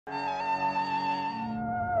Mr.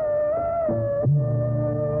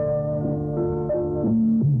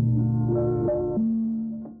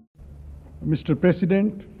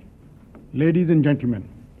 President, ladies and gentlemen,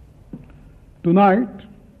 tonight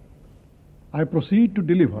I proceed to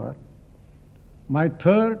deliver my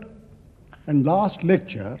third and last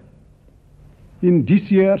lecture in this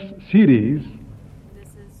year's series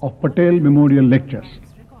of Patel Memorial Lectures.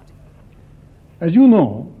 As you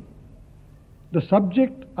know, the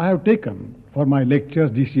subject I have taken for my lectures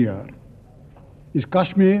this year is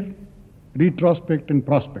Kashmir, Retrospect and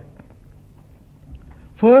Prospect.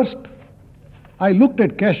 First, I looked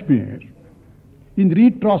at Kashmir in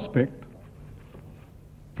retrospect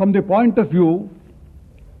from the point of view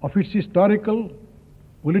of its historical,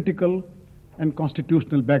 political, and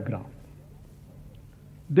constitutional background.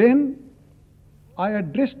 Then I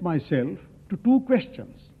addressed myself to two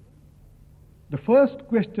questions. The first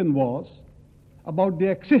question was about the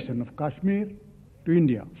accession of Kashmir to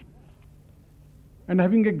India. And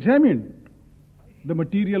having examined the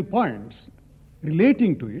material points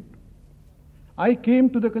relating to it, I came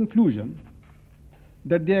to the conclusion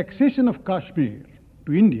that the accession of Kashmir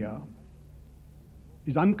to India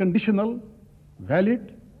is unconditional,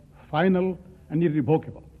 valid, final, and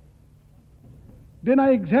irrevocable. Then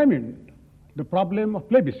I examined the problem of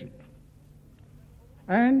plebiscite,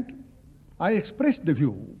 and I expressed the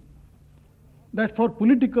view that for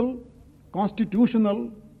political, constitutional,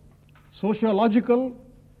 sociological,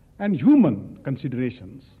 and human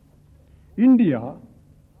considerations, India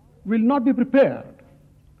will not be prepared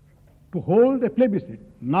to hold a plebiscite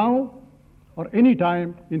now or any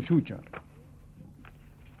time in future.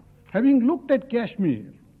 Having looked at Kashmir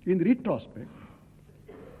in retrospect,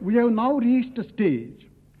 we have now reached a stage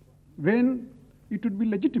when it would be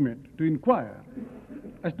legitimate to inquire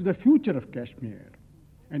as to the future of Kashmir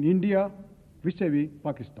and India vis-à-vis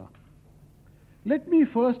Pakistan. Let me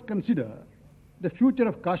first consider the future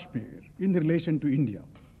of Kashmir in relation to India.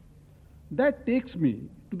 That takes me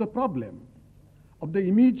to the problem of the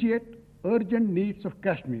immediate, urgent needs of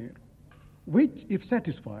Kashmir, which, if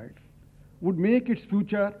satisfied, would make its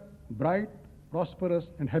future bright, prosperous,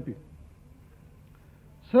 and happy.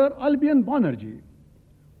 Sir Albion Banerjee,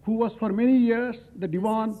 who was for many years the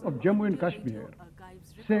Diwan of Jammu and Kashmir,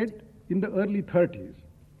 said in the early 30s,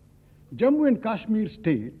 Jammu and Kashmir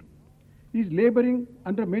state is laboring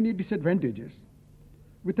under many disadvantages,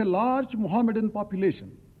 with a large Mohammedan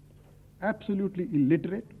population, absolutely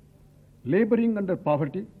illiterate, laboring under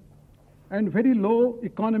poverty, and very low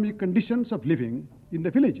economic conditions of living in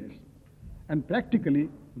the villages, and practically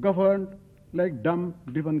governed like dumb,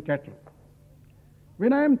 driven cattle.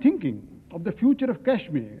 When I am thinking of the future of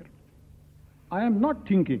Kashmir, I am not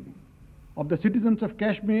thinking of the citizens of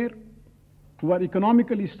Kashmir who are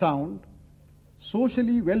economically sound,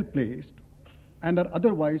 socially well-placed, and are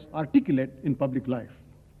otherwise articulate in public life.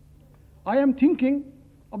 I am thinking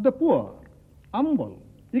of the poor, humble,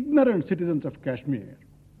 ignorant citizens of Kashmir,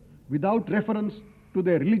 without reference to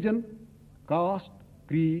their religion, caste,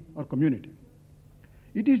 creed, or community.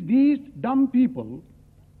 It is these dumb people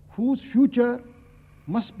whose future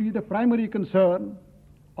must be the primary concern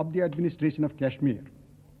of the administration of Kashmir.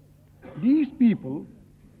 These people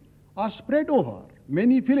are spread over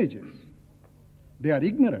many villages. They are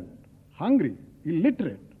ignorant, hungry,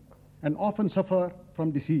 illiterate, and often suffer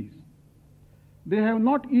from disease. They have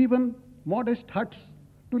not even modest huts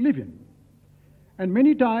to live in. And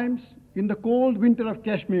many times in the cold winter of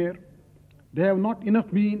Kashmir, they have not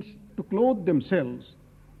enough means to clothe themselves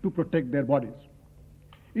to protect their bodies.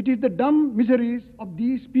 It is the dumb miseries of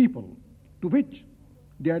these people to which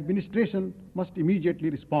the administration must immediately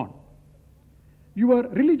respond. Your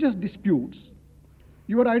religious disputes,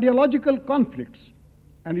 your ideological conflicts,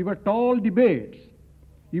 and your tall debates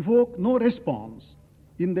evoke no response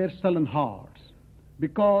in their sullen hearts,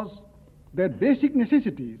 because their basic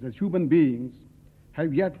necessities as human beings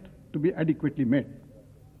have yet to be adequately met.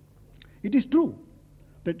 It is true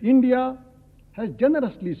that India has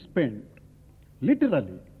generously spent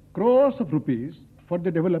literally crores of rupees for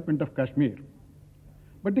the development of Kashmir.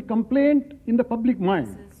 But the complaint in the public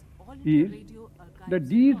mind is that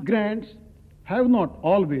these grants have not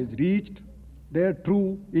always reached their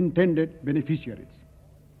true intended beneficiaries.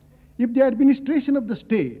 If the administration of the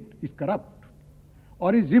state is corrupt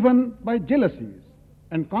or is driven by jealousies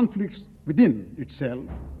and conflicts within itself,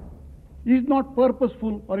 is not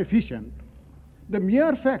purposeful or efficient, the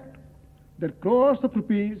mere fact that crores of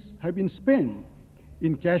rupees have been spent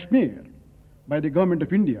in Kashmir by the government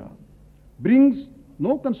of India brings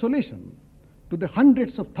no consolation to the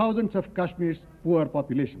hundreds of thousands of Kashmir's poor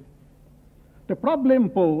population. The problem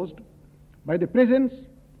posed by the presence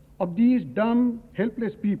of these dumb,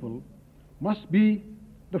 helpless people must be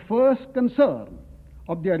the first concern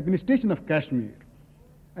of the administration of Kashmir,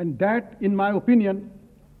 and that, in my opinion,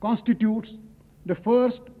 constitutes the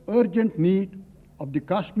first urgent need of the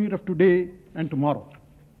Kashmir of today and tomorrow.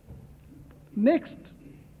 Next,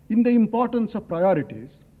 in the importance of priorities,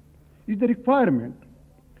 is the requirement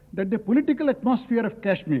that the political atmosphere of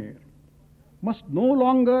Kashmir must no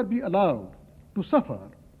longer be allowed to suffer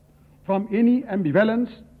from any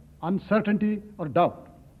ambivalence, uncertainty, or doubt.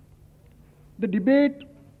 The debate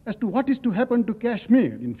as to what is to happen to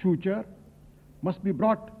Kashmir in future must be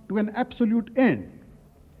brought to an absolute end,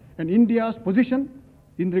 and India's position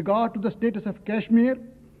in regard to the status of Kashmir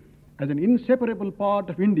as an inseparable part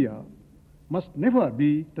of India must never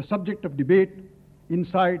be the subject of debate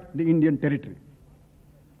inside the Indian territory.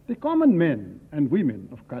 The common men and women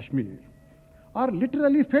of Kashmir are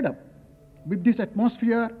literally fed up with this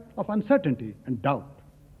atmosphere of uncertainty and doubt.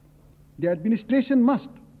 The administration must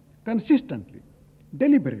consistently,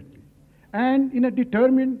 deliberately, and in a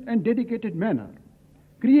determined and dedicated manner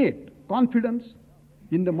create confidence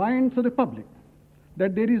in the minds of the public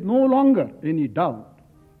that there is no longer any doubt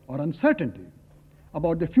or uncertainty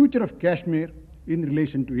about the future of Kashmir in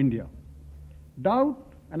relation to India.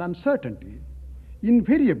 Doubt and uncertainty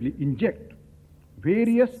invariably inject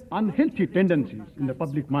various unhealthy tendencies in the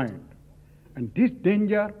public mind, and this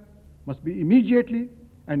danger must be immediately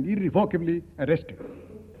and irrevocably arrested.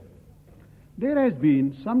 There has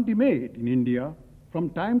been some debate in India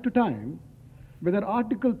from time to time whether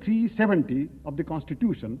Article 370 of the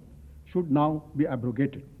Constitution should now be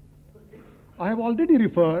abrogated. I have already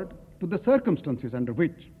referred to the circumstances under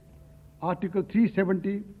which Article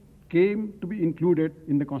 370 came to be included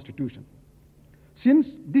in the Constitution. Since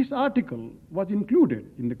this article was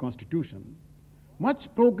included in the Constitution, much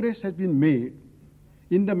progress has been made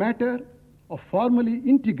in the matter of formally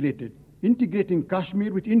integrating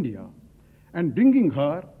Kashmir with India and bringing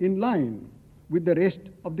her in line with the rest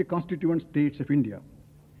of the constituent states of India.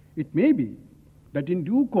 It may be that in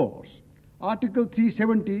due course, Article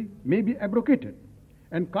 370 may be abrogated,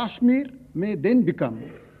 and Kashmir may then become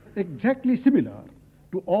exactly similar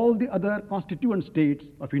to all the other constituent states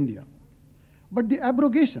of India. But the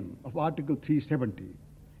abrogation of Article 370,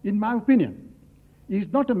 in my opinion, is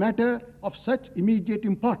not a matter of such immediate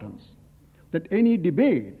importance that any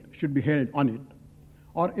debate should be held on it,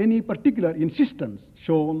 or any particular insistence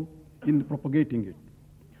shown in propagating it.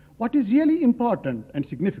 What is really important and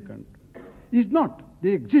significant is not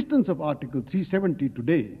the existence of Article 370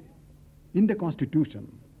 today in the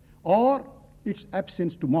Constitution or its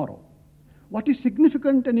absence tomorrow. What is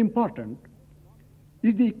significant and important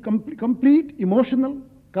is the complete emotional,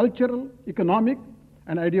 cultural, economic,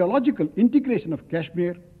 and ideological integration of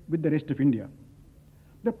Kashmir with the rest of India.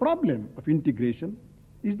 The problem of integration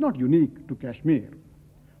is not unique to Kashmir.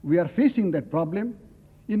 We are facing that problem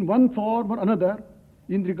in one form or another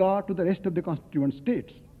in regard to the rest of the constituent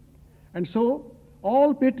states. And so,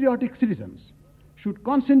 all patriotic citizens should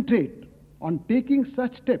concentrate on taking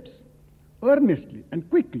such steps earnestly and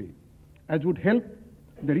quickly as would help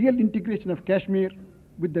the real integration of Kashmir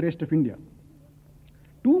with the rest of India.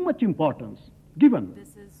 Too much importance given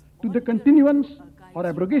to the continuance or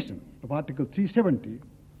abrogation of Article 370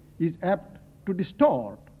 is apt to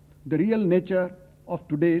distort the real nature of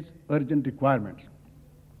today's urgent requirements.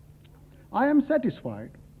 I am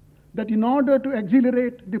satisfied that in order to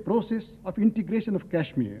accelerate the process of integration of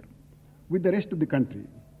Kashmir with the rest of the country,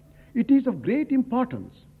 it is of great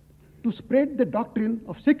importance to spread the doctrine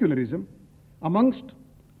of secularism amongst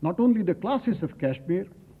not only the classes of Kashmir,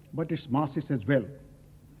 but its masses as well.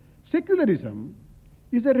 Secularism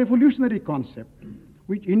is a revolutionary concept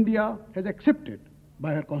which India has accepted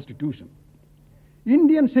by her constitution.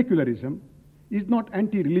 Indian secularism is not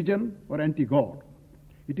anti-religion or anti-God.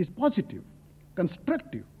 It is positive,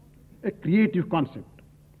 constructive, a creative concept.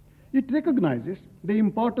 It recognizes the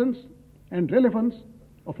importance and relevance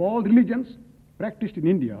of all religions practiced in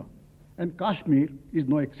India, and Kashmir is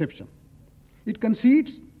no exception. It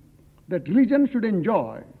concedes that religion should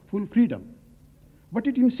enjoy full freedom, but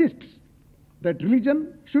it insists that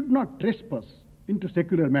religion should not trespass into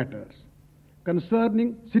secular matters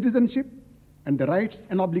concerning citizenship and the rights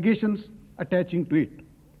and obligations attaching to it.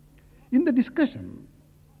 In the discussion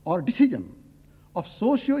or decision of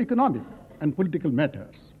socio-economic and political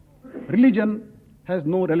matters, religion has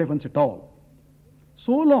no relevance at all.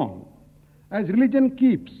 So long as religion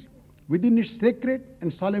keeps within its sacred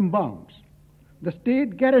and solemn bounds, the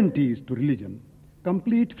state guarantees to religion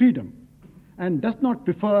complete freedom and does not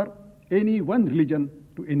prefer any one religion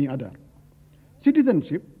to any other.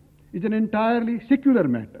 Citizenship is an entirely secular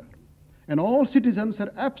matter, and all citizens are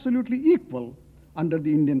absolutely equal under the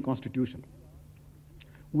Indian Constitution.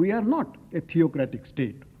 We are not a theocratic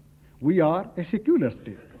state. We are a secular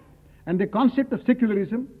state. And the concept of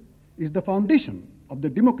secularism is the foundation of the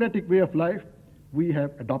democratic way of life we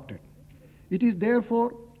have adopted. It is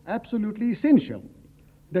therefore absolutely essential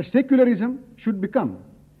that secularism should become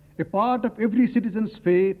a part of every citizen's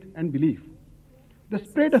faith and belief. The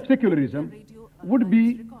spread of secularism would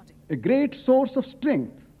be a great source of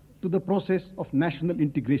strength to the process of national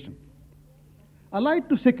integration. Allied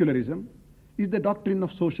to secularism is the doctrine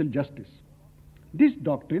of social justice. This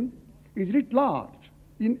doctrine is writ large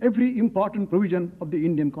in every important provision of the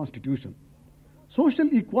Indian Constitution. Social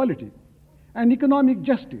equality and economic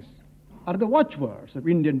justice are the watchwords of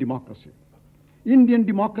Indian democracy. Indian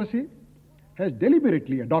democracy has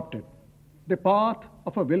deliberately adopted the path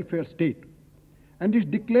of a welfare state, and its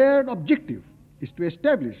declared objective is to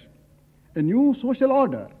establish a new social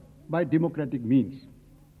order by democratic means.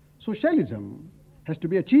 Socialism has to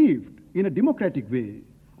be achieved in a democratic way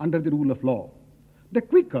under the rule of law. The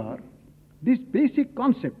quicker this basic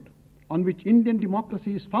concept on which Indian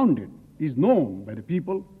democracy is founded is known by the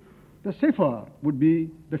people, the safer would be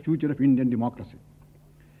the future of Indian democracy.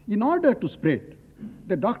 In order to spread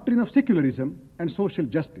the doctrine of secularism and social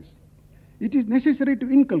justice, it is necessary to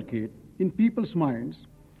inculcate in people's minds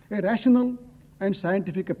a rational and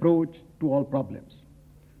scientific approach to all problems.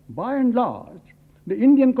 By and large, the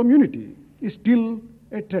Indian community is still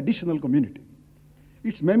a traditional community.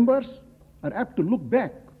 Its members are apt to look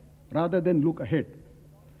back rather than look ahead.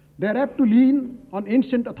 They are apt to lean on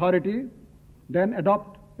ancient authority than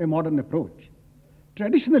adopt a modern approach.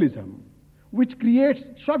 Traditionalism, which creates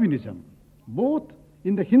chauvinism both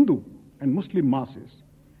in the Hindu and Muslim masses,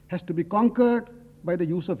 has to be conquered by the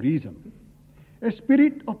use of reason. A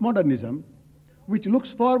spirit of modernism, which looks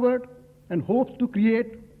forward and hopes to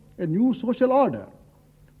create a new social order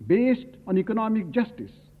based on economic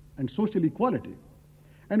justice and social equality,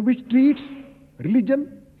 and which treats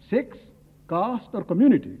religion, sex, caste, or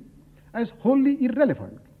community as wholly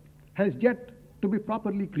irrelevant, has yet to be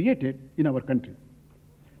properly created in our country.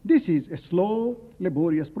 This is a slow,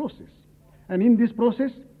 laborious process, and in this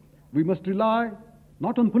process, we must rely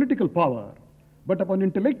not on political power, but upon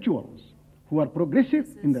intellectuals who are progressive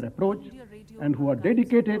in their approach and who are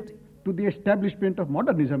dedicated to the establishment of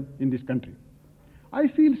modernism in this country. I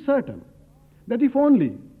feel certain that if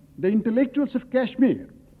only the intellectuals of Kashmir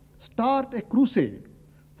start a crusade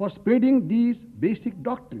for spreading these basic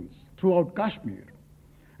doctrines throughout Kashmir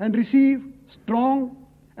and receive strong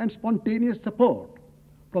and spontaneous support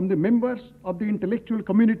from the members of the intellectual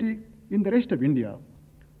community in the rest of India,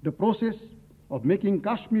 the process of making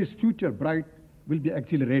Kashmir's future bright will be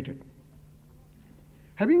accelerated.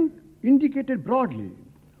 Having indicated broadly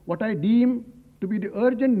what I deem to be the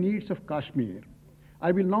urgent needs of Kashmir,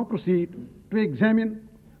 I will now proceed to examine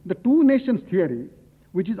the two nations theory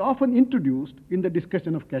which is often introduced in the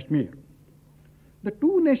discussion of Kashmir. The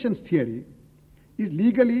two nations theory is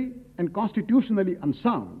legally and constitutionally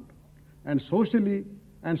unsound and socially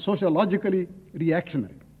and sociologically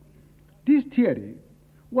reactionary. This theory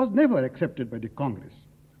was never accepted by the Congress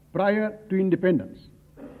prior to independence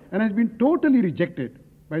and has been totally rejected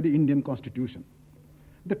by the Indian Constitution.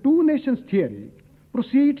 The two nations theory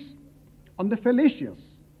proceeds on the fallacious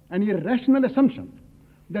and irrational assumption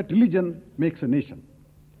that religion makes a nation.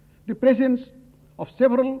 The presence of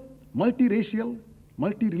several multiracial,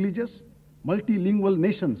 multireligious, multilingual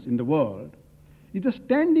nations in the world is a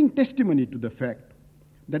standing testimony to the fact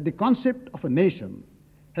that the concept of a nation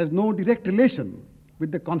has no direct relation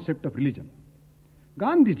with the concept of religion.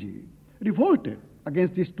 Gandhiji revolted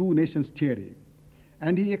against this two nations theory,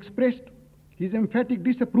 and he expressed his emphatic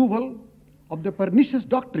disapproval of the pernicious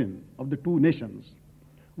doctrine of the two nations,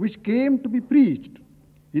 which came to be preached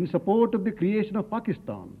in support of the creation of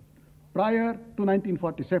Pakistan prior to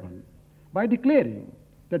 1947 by declaring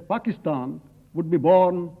that Pakistan would be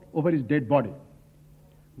born over his dead body.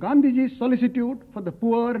 Gandhiji's solicitude for the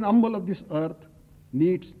poor and humble of this earth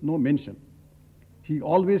needs no mention. He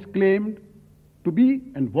always claimed to be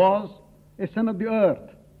and was a son of the earth,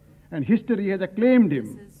 and history has acclaimed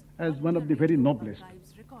him as one of the very noblest.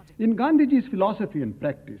 In Gandhiji's philosophy and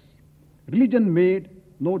practice, religion made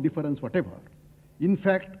no difference whatever. In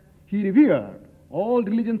fact, he revered all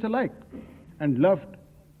religions alike and loved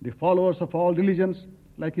the followers of all religions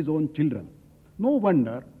like his own children. No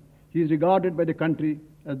wonder he is regarded by the country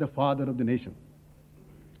as the father of the nation.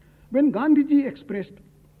 When Gandhiji expressed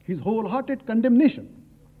his wholehearted condemnation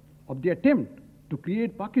of the attempt to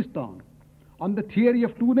create Pakistan on the theory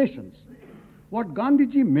of two nations, what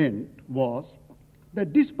Gandhiji meant was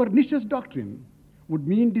that this pernicious doctrine would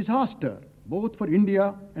mean disaster both for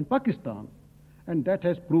India and Pakistan, and that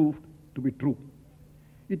has proved to be true.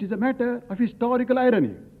 It is a matter of historical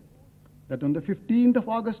irony that on the 15th of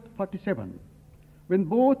August 47, when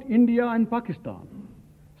both India and Pakistan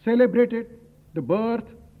celebrated the birth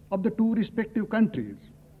of the two respective countries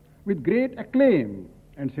with great acclaim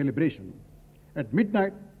and celebration, at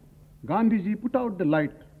midnight, Gandhiji put out the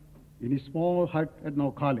light in his small hut at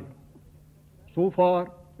Naukhali. So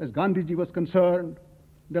far as Gandhiji was concerned,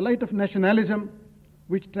 the light of nationalism,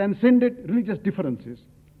 which transcended religious differences,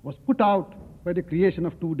 was put out by the creation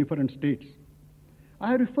of two different states.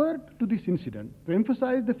 I have referred to this incident to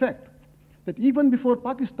emphasize the fact that even before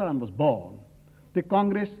Pakistan was born, the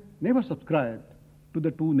Congress never subscribed to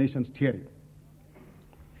the two nations theory.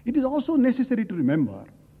 It is also necessary to remember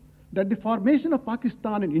that the formation of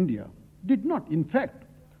Pakistan and India did not, in fact,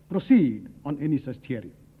 proceed on any such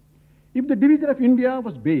theory. If the division of India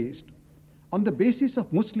was based on the basis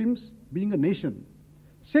of Muslims being a nation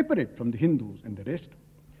separate from the Hindus and the rest,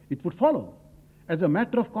 it would follow, as a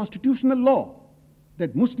matter of constitutional law,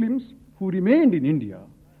 that Muslims who remained in India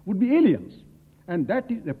would be aliens, and that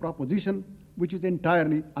is a proposition which is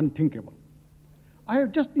entirely unthinkable. I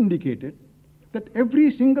have just indicated that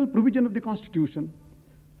every single provision of the Constitution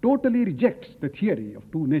totally rejects the theory of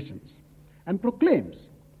two nations and proclaims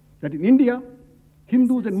that in India,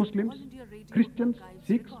 Hindus and Muslims, Christians,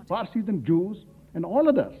 Sikhs, Parsis and Jews, and all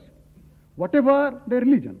others, whatever their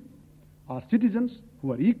religion, are citizens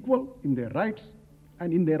who are equal in their rights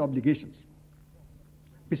and in their obligations.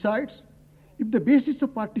 Besides, if the basis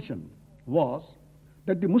of partition was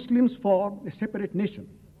that the Muslims form a separate nation,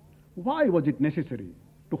 why was it necessary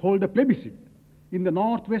to hold a plebiscite in the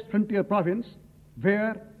northwest frontier province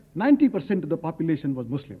where 90% of the population was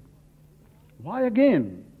Muslim? Why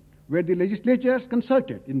again were the legislatures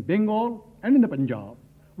consulted in Bengal and in the Punjab,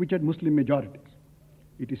 which had Muslim majorities?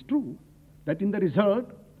 It is true that in the result,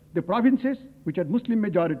 the provinces which had Muslim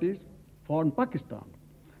majorities formed Pakistan.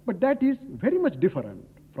 But that is very much different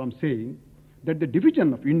from saying that the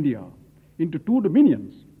division of India into two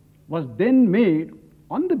dominions was then made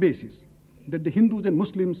on the basis that the Hindus and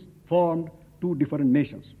Muslims formed two different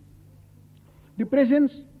nations. The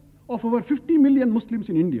presence of over 50 million Muslims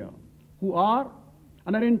in India who are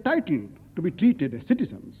and are entitled to be treated as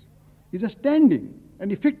citizens is a standing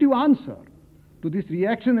and effective answer to this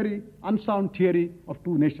reactionary, unsound theory of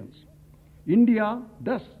two nations. India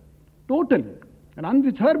thus totally and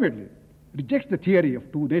unreservedly rejects the theory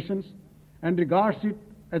of two nations and regards it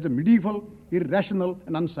as a medieval, irrational,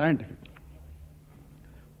 and unscientific.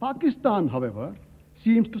 Pakistan, however,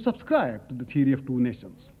 seems to subscribe to the theory of two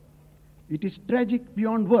nations. It is tragic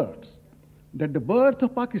beyond words that the birth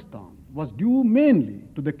of Pakistan was due mainly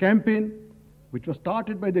to the campaign which was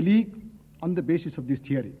started by the League on the basis of this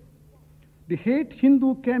theory. The Hate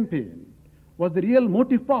Hindu campaign was the real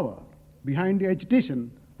motive power behind the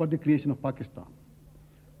agitation for the creation of Pakistan.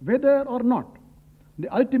 Whether or not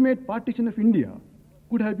the ultimate partition of India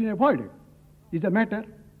could have been avoided is a matter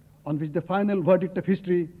on which the final verdict of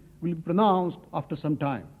history will be pronounced after some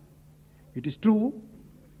time. It is true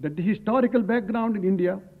that the historical background in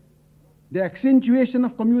India, the accentuation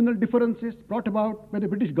of communal differences brought about by the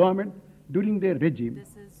British government during their regime,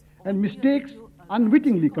 and mistakes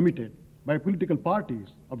unwittingly committed by political parties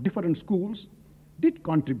of different schools did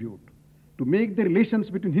contribute to make the relations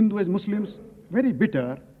between Hindus and Muslims very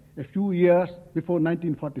bitter a few years before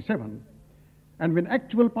 1947. And when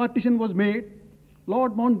actual partition was made,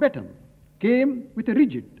 Lord Mountbatten came with a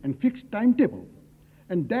rigid and fixed timetable,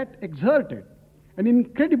 and that exerted an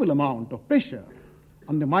incredible amount of pressure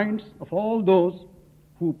on the minds of all those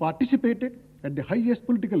who participated at the highest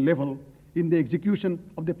political level in the execution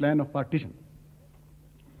of the plan of partition.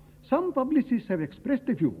 Some publicists have expressed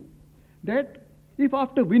the view that if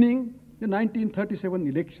after winning the 1937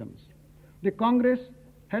 elections, the Congress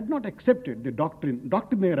had not accepted the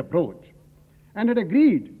doctrinaire approach and had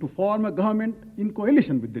agreed to form a government in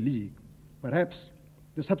coalition with the League, perhaps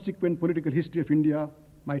the subsequent political history of India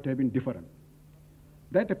might have been different.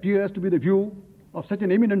 That appears to be the view of such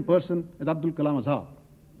an eminent person as Abdul Kalam Azad.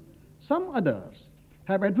 Some others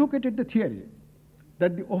have advocated the theory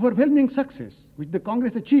that the overwhelming success which the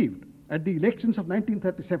Congress achieved at the elections of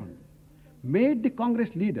 1937 made the Congress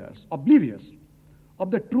leaders oblivious of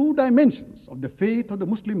the true dimensions of the faith of the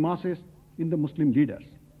Muslim masses in the Muslim leaders.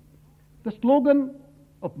 The slogan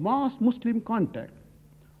of mass Muslim contact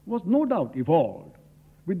was no doubt evolved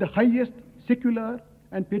with the highest secular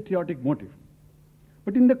and patriotic motive.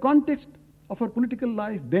 But in the context of our political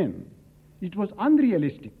life then, it was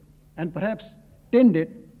unrealistic and perhaps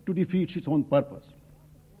tended to defeat its own purpose.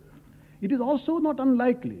 It is also not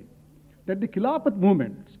unlikely that the Khilafat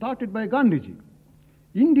movement started by Gandhiji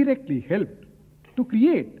indirectly helped to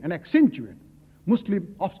create and accentuate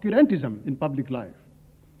Muslim obscurantism in public life.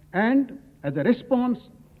 And as a response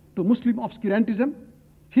to Muslim obscurantism,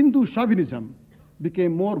 Hindu chauvinism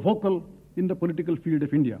became more vocal in the political field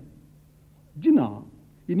of India. Jinnah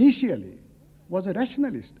initially was a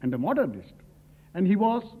rationalist and a modernist, and he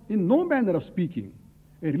was, in no manner of speaking,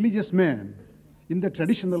 a religious man in the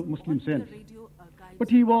traditional Muslim sense. But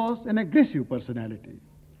he was an aggressive personality,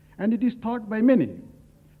 and it is thought by many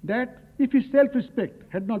that if his self-respect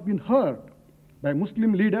had not been hurt by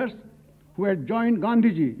Muslim leaders who had joined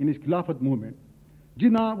Gandhiji in his Khilafat movement,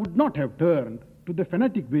 Jinnah would not have turned to the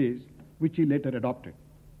fanatic ways which he later adopted.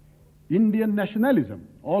 Indian nationalism,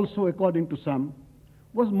 also according to some,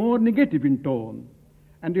 was more negative in tone,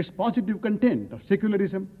 and its positive content of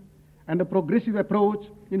secularism and a progressive approach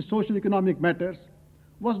in socio-economic matters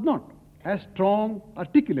was not as strong,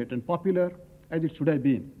 articulate, and popular as it should have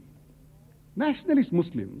been. Nationalist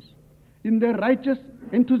Muslims, in their righteous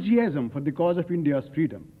enthusiasm for the cause of India's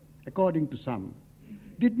freedom, according to some,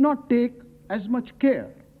 did not take as much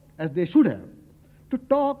care as they should have to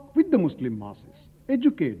talk with the Muslim masses,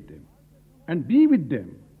 educate them, and be with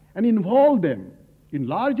them, and involve them in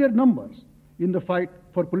larger numbers in the fight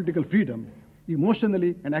for political freedom,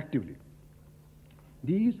 emotionally and actively.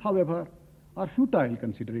 These, however, are futile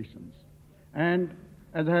considerations, and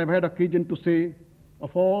as I have had occasion to say,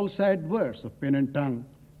 of all sad words of pen and tongue,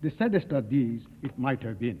 the saddest are these it might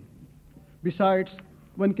have been. Besides,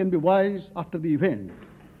 one can be wise after the event,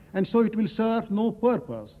 and so it will serve no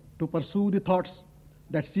purpose to pursue the thoughts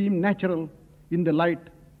that seem natural in the light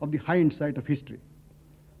of the hindsight of history.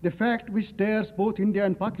 The fact which stares both India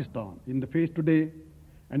and Pakistan in the face today,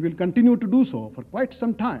 and will continue to do so for quite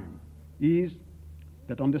some time, is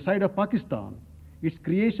that on the side of Pakistan, its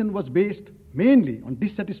creation was based mainly on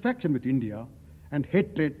dissatisfaction with India and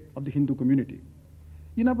hatred of the Hindu community.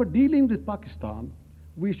 In our dealings with Pakistan,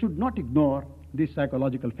 we should not ignore this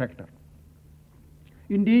psychological factor.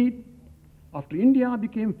 Indeed, after India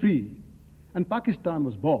became free and Pakistan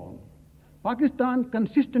was born, Pakistan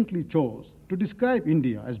consistently chose to describe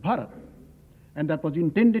India as Bharat, and that was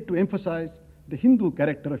intended to emphasize the Hindu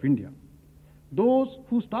character of India. Those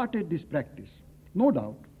who started this practice, no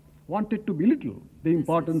doubt, wanted to belittle the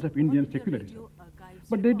importance of Indian secularism.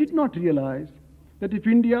 But they did not realize that if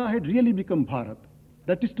India had really become Bharat,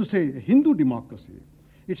 that is to say, a Hindu democracy,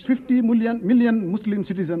 its 50 million Muslim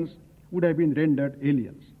citizens would have been rendered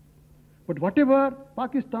aliens. But whatever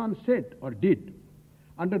Pakistan said or did,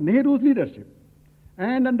 under Nehru's leadership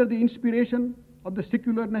and under the inspiration of the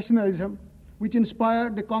secular nationalism which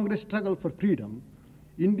inspired the Congress struggle for freedom,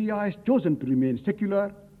 India has chosen to remain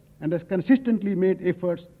secular and has consistently made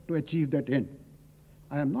efforts to achieve that end.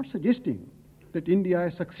 I am not suggesting that India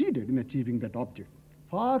has succeeded in achieving that object.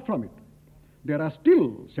 Far from it. There are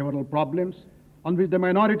still several problems on which the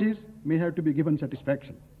minorities may have to be given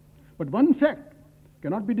satisfaction. But one fact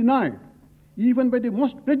cannot be denied, even by the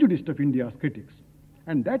most prejudiced of India's critics,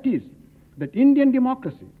 and that is that Indian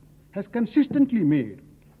democracy has consistently made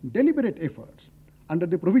deliberate efforts under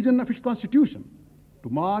the provision of its constitution to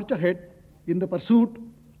march ahead in the pursuit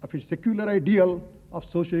of its secular ideal of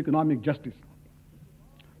socio-economic justice.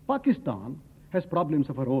 Pakistan has problems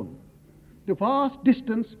of her own. The vast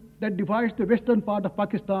distance that divides the western part of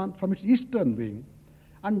Pakistan from its eastern wing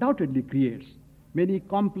undoubtedly creates many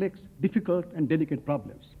complex, difficult, and delicate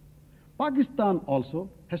problems. Pakistan also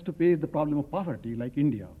has to face the problem of poverty like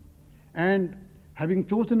India. And having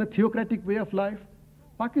chosen a theocratic way of life,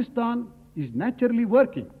 Pakistan is naturally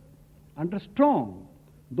working under strong,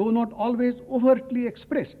 though not always overtly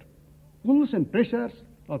expressed, pulls and pressures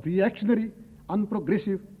of reactionary,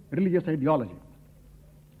 unprogressive religious ideology.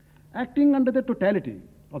 Acting under the totality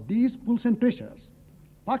of these pulls and pressures,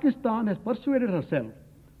 Pakistan has persuaded herself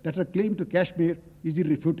that her claim to Kashmir is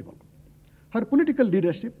irrefutable. Her political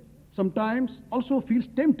leadership sometimes also feels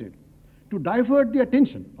tempted to divert the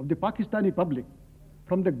attention of the Pakistani public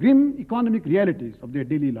from the grim economic realities of their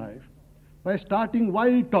daily life by starting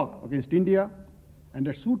wild talk against India and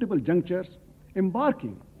at suitable junctures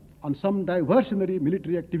embarking on some diversionary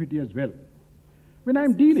military activity as well. When I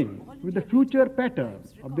am dealing with the future pattern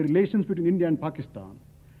of the relations between India and Pakistan,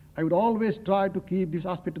 I would always try to keep this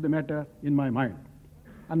aspect of the matter in my mind.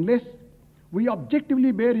 Unless we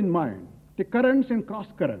objectively bear in mind the currents and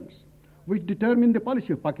cross-currents which determine the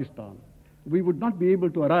policy of Pakistan, we would not be able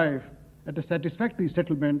to arrive at a satisfactory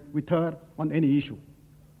settlement with her on any issue.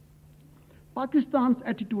 Pakistan's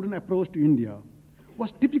attitude and approach to India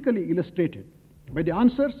was typically illustrated by the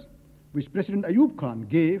answers which President Ayub Khan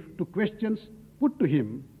gave to questions put to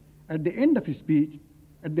him at the end of his speech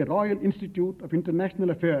at the Royal Institute of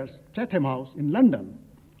International Affairs, Chatham House in London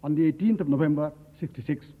on the 18th of November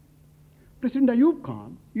 66. President Ayub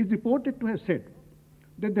Khan is reported to have said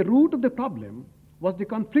that the root of the problem was the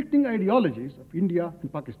conflicting ideologies of India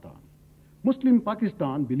and Pakistan. Muslim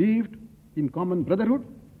Pakistan believed in common brotherhood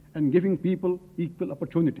and giving people equal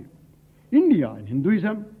opportunity. India and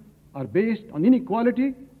Hinduism are based on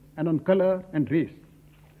inequality and on color and race.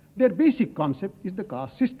 Their basic concept is the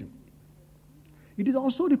caste system. It is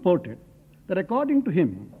also reported that according to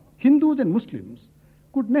him, Hindus and Muslims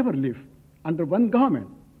could never live under one government,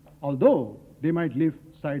 although they might live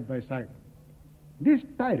side by side. This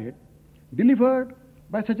tirade, delivered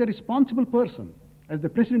by such a responsible person as the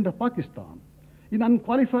President of Pakistan, in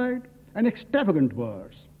unqualified and extravagant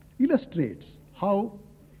words, illustrates how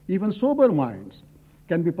even sober minds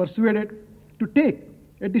can be persuaded to take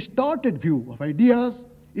a distorted view of ideas,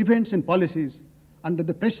 events, and policies under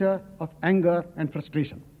the pressure of anger and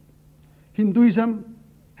frustration. Hinduism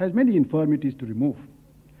has many infirmities to remove,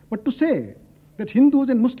 but to say that Hindus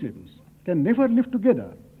and Muslims can never live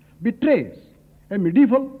together betrays a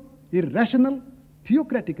medieval, irrational,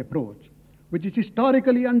 theocratic approach which is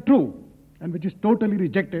historically untrue and which is totally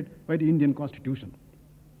rejected by the Indian Constitution.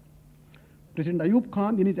 President Ayub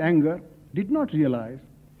Khan, in his anger, did not realize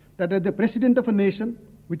that as the president of a nation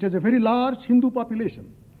which has a very large Hindu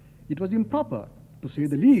population, it was improper, to say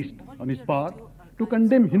the least, on his part, to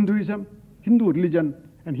condemn Hinduism, Hindu religion,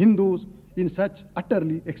 and Hindus in such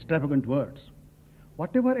utterly extravagant words.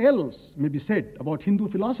 Whatever else may be said about Hindu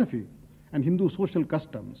philosophy and Hindu social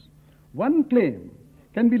customs, one claim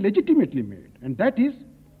can be legitimately made, and that is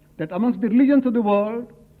that amongst the religions of the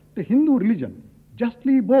world, the Hindu religion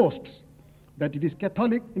justly boasts that it is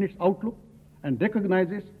Catholic in its outlook and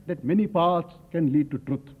recognizes that many paths can lead to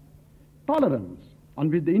truth. Tolerance,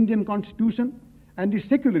 on which the Indian Constitution and its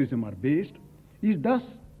secularism are based, is thus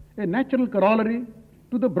a natural corollary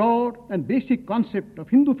to the broad and basic concept of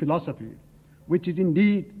Hindu philosophy, which is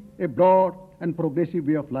indeed a broad and progressive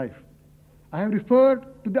way of life. I have referred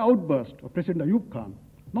to the outburst of President Ayub Khan,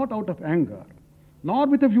 not out of anger, nor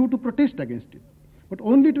with a view to protest against it, but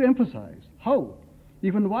only to emphasize how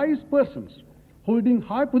even wise persons holding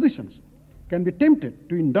high positions can be tempted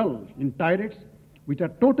to indulge in tirades which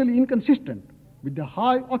are totally inconsistent with the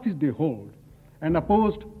high office they hold and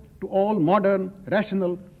opposed to all modern,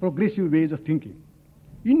 rational, progressive ways of thinking.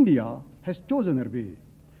 India has chosen her way,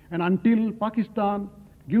 and until Pakistan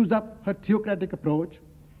gives up her theocratic approach,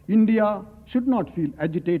 India should not feel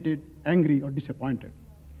agitated, angry, or disappointed.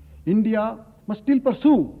 India must still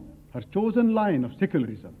pursue her chosen line of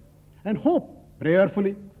secularism and hope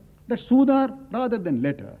prayerfully that sooner rather than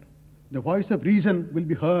later the voice of reason will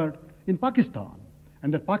be heard in Pakistan,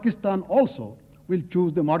 and that Pakistan also will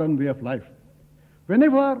choose the modern way of life.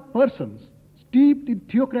 Whenever persons steeped in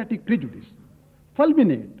theocratic prejudice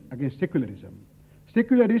fulminate against secularism,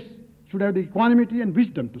 secularists should have the equanimity and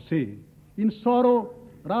wisdom to say, in sorrow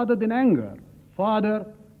rather than anger, Father,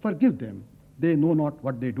 forgive them, they know not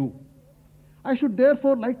what they do. I should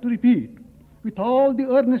therefore like to repeat, with all the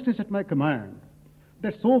earnestness at my command,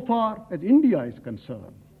 that so far as India is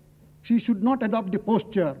concerned, she should not adopt the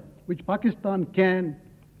posture which Pakistan can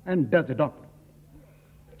and does adopt.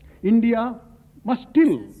 India must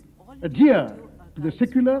still adhere to the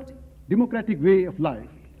secular, democratic way of life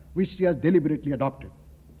which she has deliberately adopted.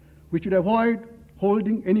 We should avoid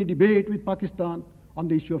holding any debate with Pakistan on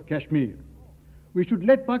the issue of Kashmir. We should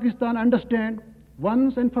let Pakistan understand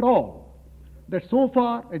once and for all that so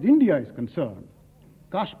far as India is concerned,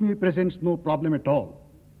 Kashmir presents no problem at all.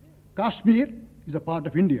 Kashmir is a part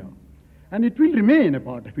of India, and it will remain a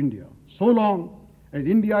part of India so long as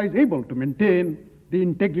India is able to maintain the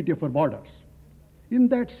integrity of her borders. In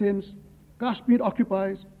that sense, Kashmir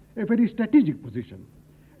occupies a very strategic position,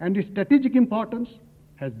 and its strategic importance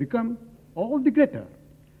has become all the greater,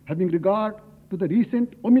 having regard to the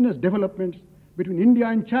recent ominous developments between India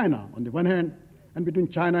and China on the one hand, and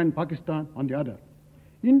between China and Pakistan on the other.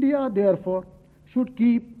 India, therefore, should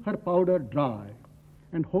keep her powder dry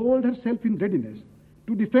and hold herself in readiness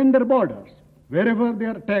to defend her borders wherever they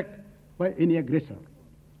are attacked by any aggressor.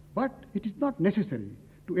 But it is not necessary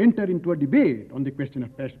to enter into a debate on the question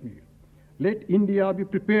of Kashmir. Let India be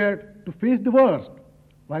prepared to face the worst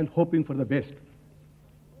while hoping for the best.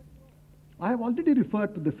 I have already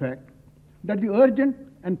referred to the fact that the urgent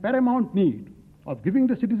and paramount need of giving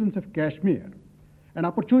the citizens of Kashmir an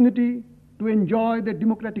opportunity to enjoy their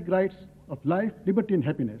democratic rights of life, liberty, and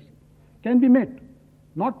happiness can be met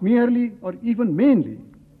not merely or even mainly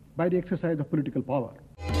by the exercise of political power.